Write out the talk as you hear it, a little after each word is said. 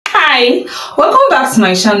Hi, welcome back to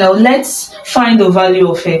my channel. Let's find the value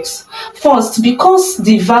of x. First, because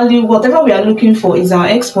the value, whatever we are looking for, is our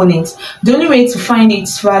exponent, the only way to find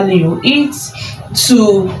its value is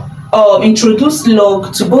to introduce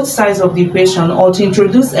log to both sides of the equation, or to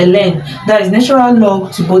introduce ln, that is natural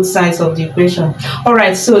log, to both sides of the equation. All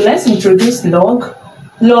right, so let's introduce log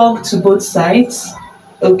to both sides.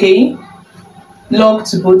 Okay, log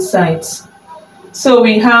to both sides. So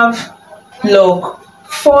we have log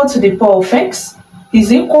 4 to the power of x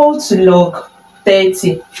is equal to log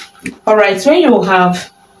 30. All right, when you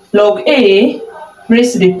have log a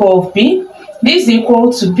raised to the power of b, this is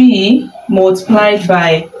equal to b multiplied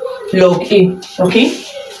by log a. Okay,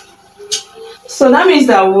 so that means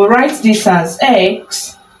that we'll write this as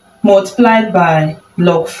x multiplied by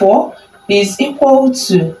log 4 is equal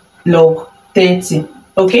to log 30.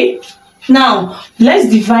 Okay, now let's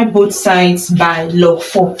divide both sides by log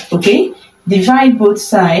 4. Okay, divide both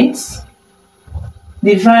sides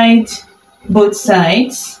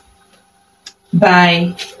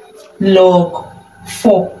by log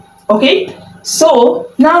 4. Okay,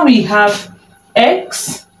 so now we have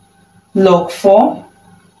x log 4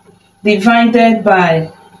 divided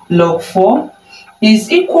by log 4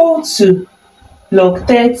 is equal to log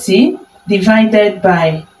 30 divided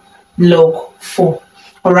by log 4.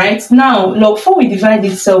 All right, now log 4 will divide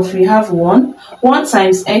itself. We have 1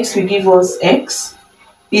 times x will give us x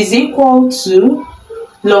is equal to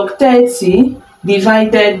log 30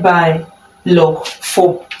 divided by log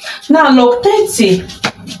 4. Now log 30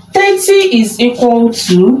 is equal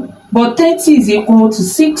to, but 30 is equal to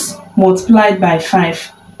 6 multiplied by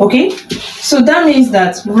 5. Okay, so that means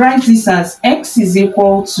that write this as x is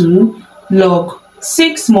equal to log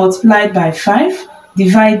 6 multiplied by 5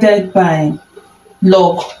 divided by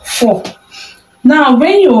log 4. Now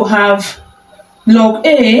when you have log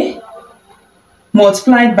a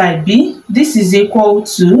multiplied by b, this is equal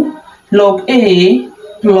to log a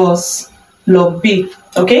plus log b.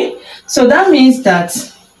 Okay, so that means that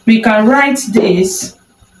we can write this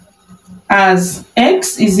as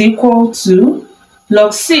x is equal to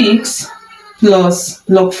log 6 plus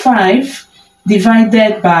log 5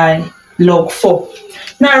 divided by log 4.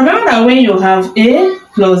 Now remember that when you have a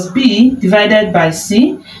plus b divided by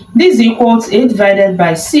c, this is equal to a divided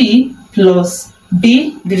by c plus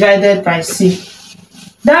b divided by c.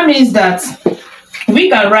 That means that we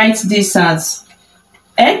can write this as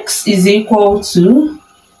x is equal to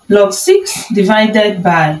log 6 divided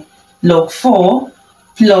by log 4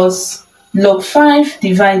 plus log 5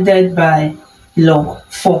 divided by log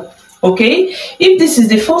 4. Okay, if this is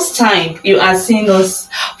the first time you are seeing us,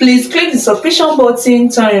 please click the subscription button,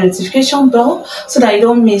 turn on the notification bell so that you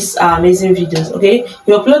don't miss our amazing videos. Okay,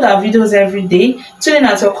 we upload our videos every day. Tune in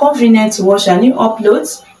at your convenience to watch our new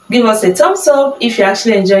uploads. Give us a thumbs up if you're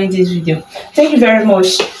actually enjoying this video. Thank you very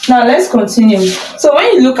much. Now let's continue. So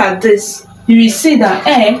when you look at this, you will see that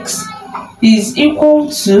x is equal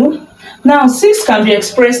to, now 6 can be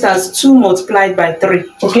expressed as 2 multiplied by 3.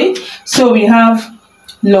 Okay, so we have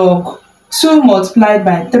log 2 multiplied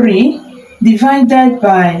by 3 divided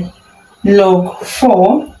by log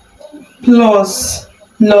 4 plus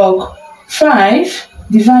log 5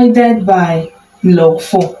 divided by log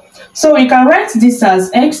 4. So we can write this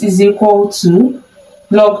as x is equal to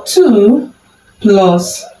log 2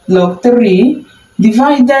 plus log 3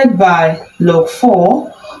 divided by log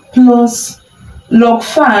 4 plus log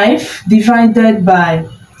 5 divided by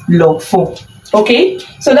log 4. Okay,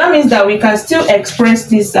 so that means that we can still express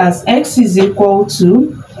this as x is equal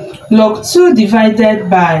to log 2 divided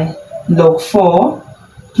by log 4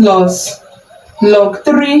 plus log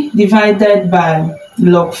 3 divided by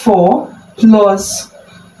log 4 plus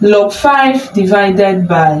log 5 divided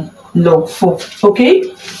by log 4.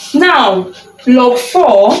 Okay, now log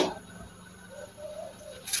 4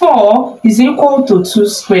 is equal to 2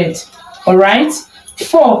 squared. All right,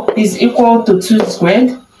 4 is equal to 2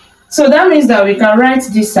 squared. So that means that we can write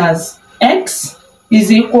this as x is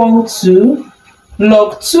equal to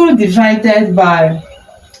log 2 divided by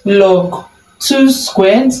log 2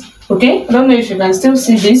 squared. Okay, I don't know if you can still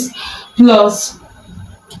see this, plus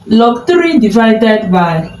log 3 divided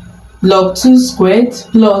by log 2 squared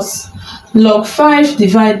plus log 5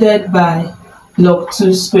 divided by log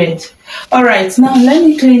 2 squared. All right, now let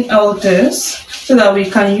me clean all this so that we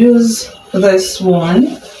can use this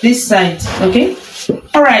one, this side. Okay,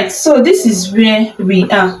 all right, so this is where we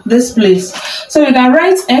are, this place. So we can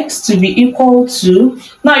write x to be equal to,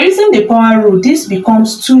 now using the power rule, this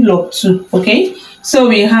becomes 2 log 2. Okay, so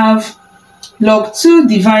we have log 2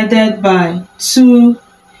 divided by 2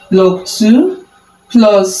 log 2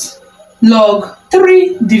 plus log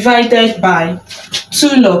 3 divided by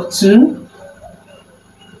 2 log 2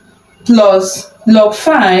 plus log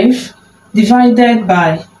 5 divided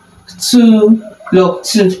by 2 log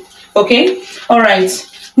 2. Okay, all right.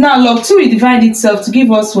 Now log 2 will divide itself to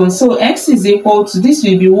give us 1. So x is equal to, this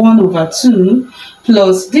will be 1 over 2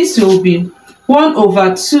 plus this will be 1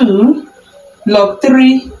 over 2 log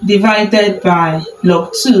 3 divided by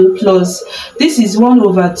log 2 plus this is 1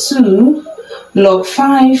 over 2 log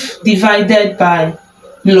 5 divided by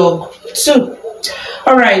log 2.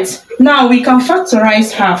 All right, now we can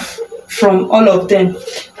factorize half from all of them.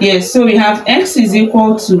 Yes, so we have x is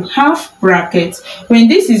equal to half bracket. When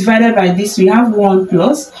this is divided by this, we have 1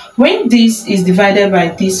 plus. When this is divided by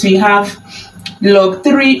this, we have log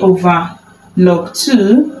 3 over log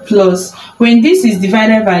 2 plus. When this is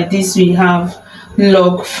divided by this, we have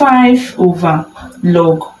log 5 over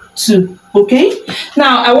log 2. Okay,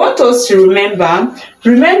 now I want us to remember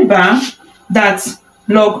that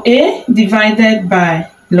log a divided by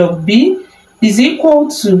log b is equal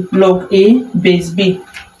to log a base b.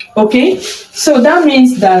 Okay, so that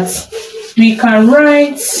means that we can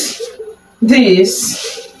write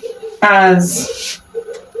this as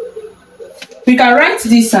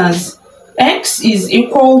x is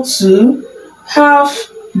equal to half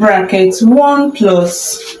bracket 1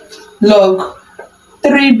 plus log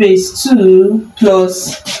 3 base 2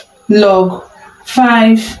 plus log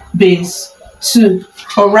 5 base 2.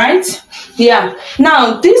 All right, yeah.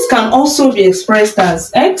 Now this can also be expressed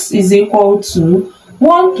as x is equal to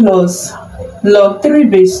 1 plus log 3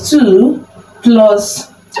 base 2 plus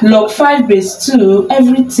log 5 base 2,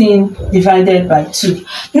 everything divided by 2.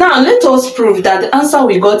 Now let us prove that the answer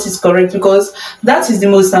we got is correct, because that is the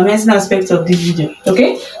most amazing aspect of this video.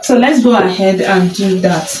 Okay, so let's go ahead and do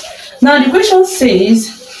that. Now the question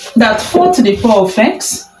says that 4 to the power of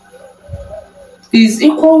x is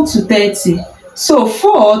equal to 30. So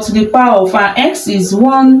 4 to the power of our x is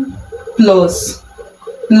 1 plus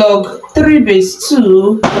log 3 base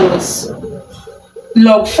 2 plus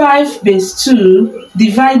log 5 base 2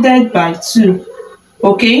 divided by 2.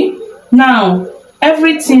 Okay, now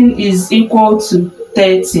everything is equal to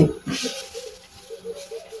 30.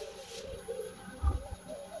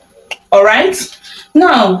 All right,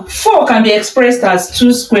 now 4 can be expressed as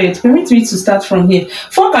 2 squared. Permit me to start from here.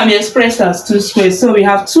 4 can be expressed as 2 squared. So we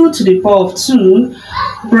have 2 to the power of 2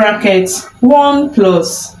 bracket 1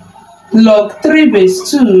 plus log 3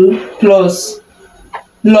 base 2 plus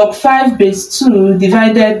log 5 base 2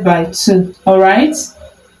 divided by 2. All right,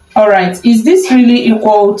 is this really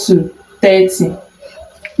equal to 30?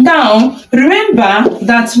 Now remember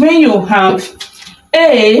that when you have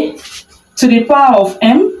a to the power of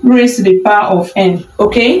m raised to the power of n,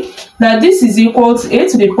 okay, that this is equal to a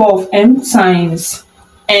to the power of m times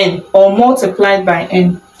n, or multiplied by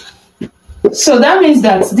n. So that means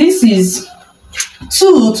that this is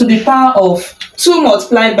 2 to the power of 2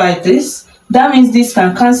 multiplied by this. That means this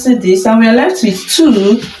can cancel this, and we are left with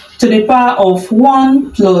 2 to the power of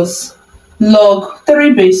 1 plus log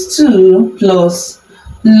 3 base 2 plus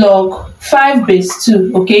log 5 base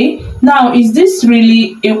 2. Okay, now is this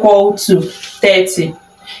really equal to 30?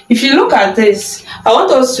 If you look at this, I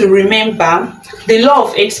want us to remember the law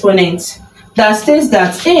of exponents that states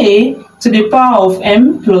that a to the power of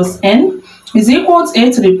m plus n is equal to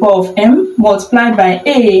a to the power of m multiplied by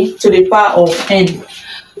a to the power of n.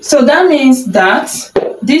 So that means that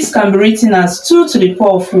this can be written as 2 to the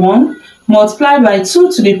power of 1 multiplied by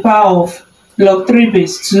 2 to the power of log 3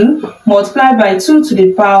 base 2 multiplied by 2 to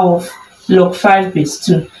the power of log 5 base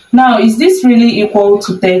 2. Now is this really equal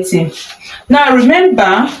to 30? Now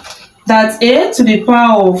remember that a to the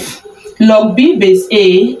power of log b base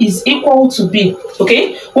a is equal to b.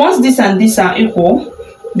 Okay, once this and this are equal,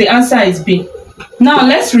 the answer is b. Now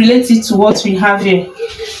let's relate it to what we have here.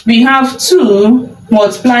 We have 2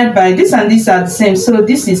 multiplied by this and this are the same, so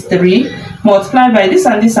this is 3 multiplied by this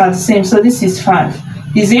and this are the same, so this is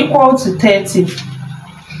 5, is equal to 30.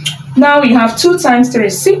 Now we have 2 times 3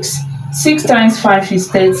 is 6, 6 times 5 is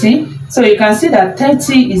 30, so you can see that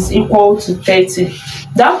 30 is equal to 30.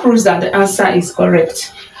 That proves that the answer is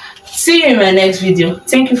correct. See you in my next video.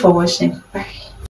 Thank you for watching. Bye.